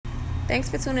Thanks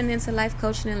for tuning in to Life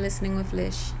Coaching and Listening with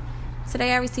Lish.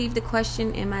 Today I received a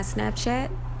question in my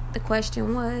Snapchat. The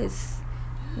question was,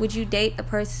 would you date a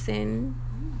person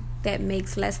that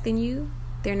makes less than you?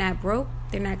 They're not broke,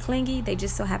 they're not clingy, they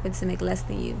just so happen to make less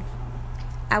than you.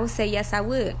 I would say yes, I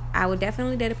would. I would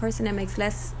definitely date a person that makes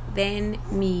less than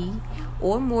me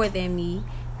or more than me,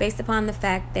 based upon the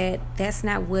fact that that's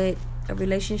not what a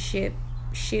relationship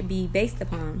should be based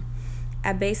upon.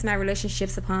 I base my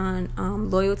relationships upon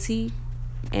loyalty,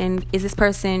 and is this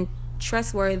person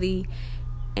trustworthy,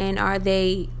 and are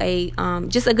they a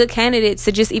just a good candidate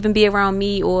to just even be around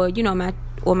me or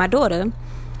my daughter.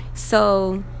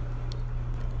 So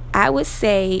I would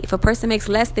say if a person makes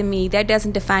less than me, that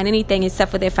doesn't define anything except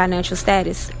for their financial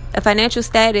status. A financial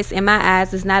status in my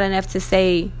eyes is not enough to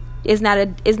say is not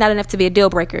enough to be a deal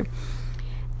breaker.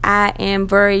 I am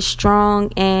very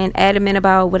strong and adamant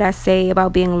about what I say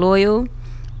about being loyal.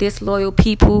 Disloyal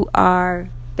people are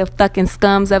the fucking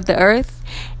scums of the earth.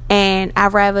 And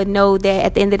I'd rather know that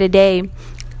at the end of the day,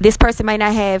 this person might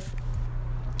not have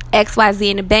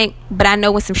XYZ in the bank, but I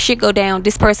know when some shit go down,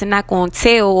 this person not gonna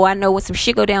tell, or I know when some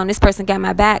shit go down, this person got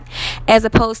my back, as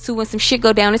opposed to when some shit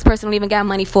go down, this person don't even got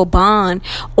money for a bond,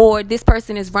 or this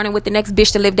person is running with the next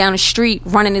bitch to live down the street,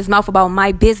 running his mouth about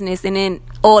my business, and then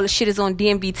all the shit is on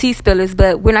DMVT spillers,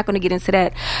 but we're not gonna get into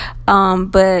that.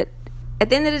 But at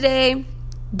the end of the day,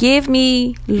 give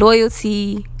me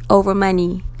loyalty over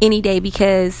money any day,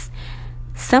 because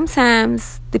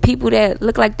sometimes the people that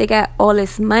look like they got all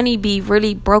this money be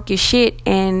really broke as shit,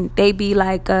 and they be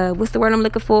like, what's the word I'm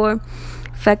looking for?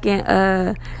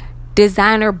 Fucking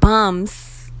designer bums.